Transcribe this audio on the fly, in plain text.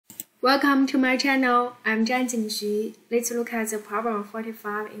Welcome to my channel. I'm Zhan Jingxu. Let's look at the problem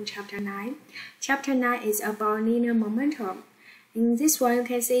 45 in chapter 9. Chapter 9 is about linear momentum. In this one, you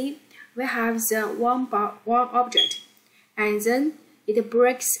can see we have the one object, and then it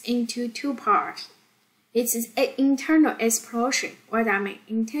breaks into two parts. It's an internal explosion. What that mean?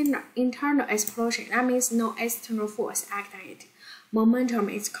 Internal explosion. That means no external force act on it. Momentum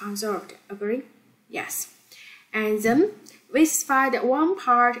is conserved. Agree? Yes. And then we find that one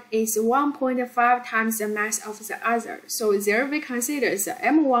part is 1.5 times the mass of the other. So there we consider the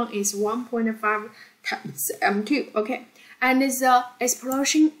M1 is 1.5 times M2. Okay. And the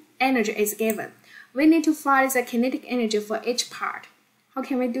explosion energy is given. We need to find the kinetic energy for each part. How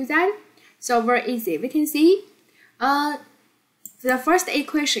can we do that? So very easy. We can see the first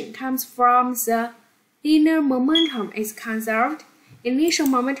equation comes from the linear momentum is conserved. Initial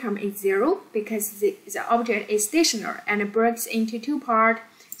momentum is 0 because the object is stationary and it breaks into two parts.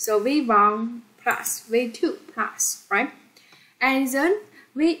 So V1 plus V2 plus, right? And then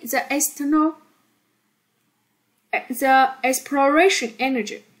the exploration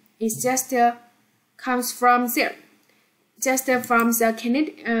energy is just comes from there. Just from the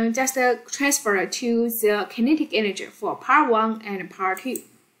kinetic, just transfer to the kinetic energy for part 1 and part 2.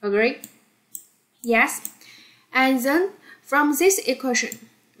 Agree? Yes. And then from this equation,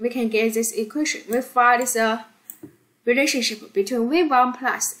 we can get this equation. We find the relationship between V1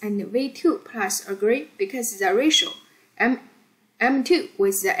 plus and V2 plus. Agree? Because the ratio M2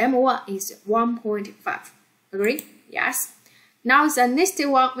 with the M1 is 1.5. Agree? Yes. Now the next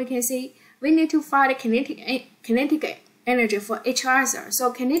one, we can see we need to find kinetic energy for each other.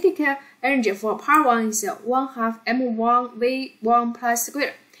 So kinetic energy for part 1 is 1/2 M1 V1 plus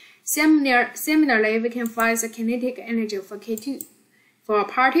square. Similarly, we can find the kinetic energy for K2 for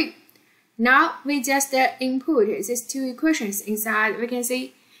part 2. Now we just input these two equations inside. We can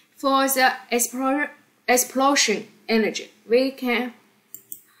see for the explosion energy, we can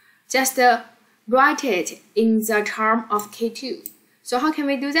just write it in the term of K2. So how can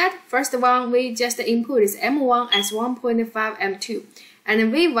we do that? First one, we just input is M1 as 1.5 M2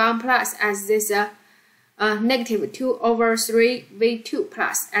 and V1 plus as this negative 2/3 V2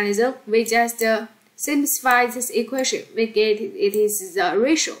 plus, and then we just simplify this equation. We get it is the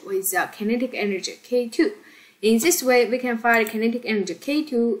ratio with the kinetic energy K2. In this way, we can find kinetic energy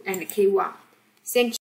K2 and K1. Thank you.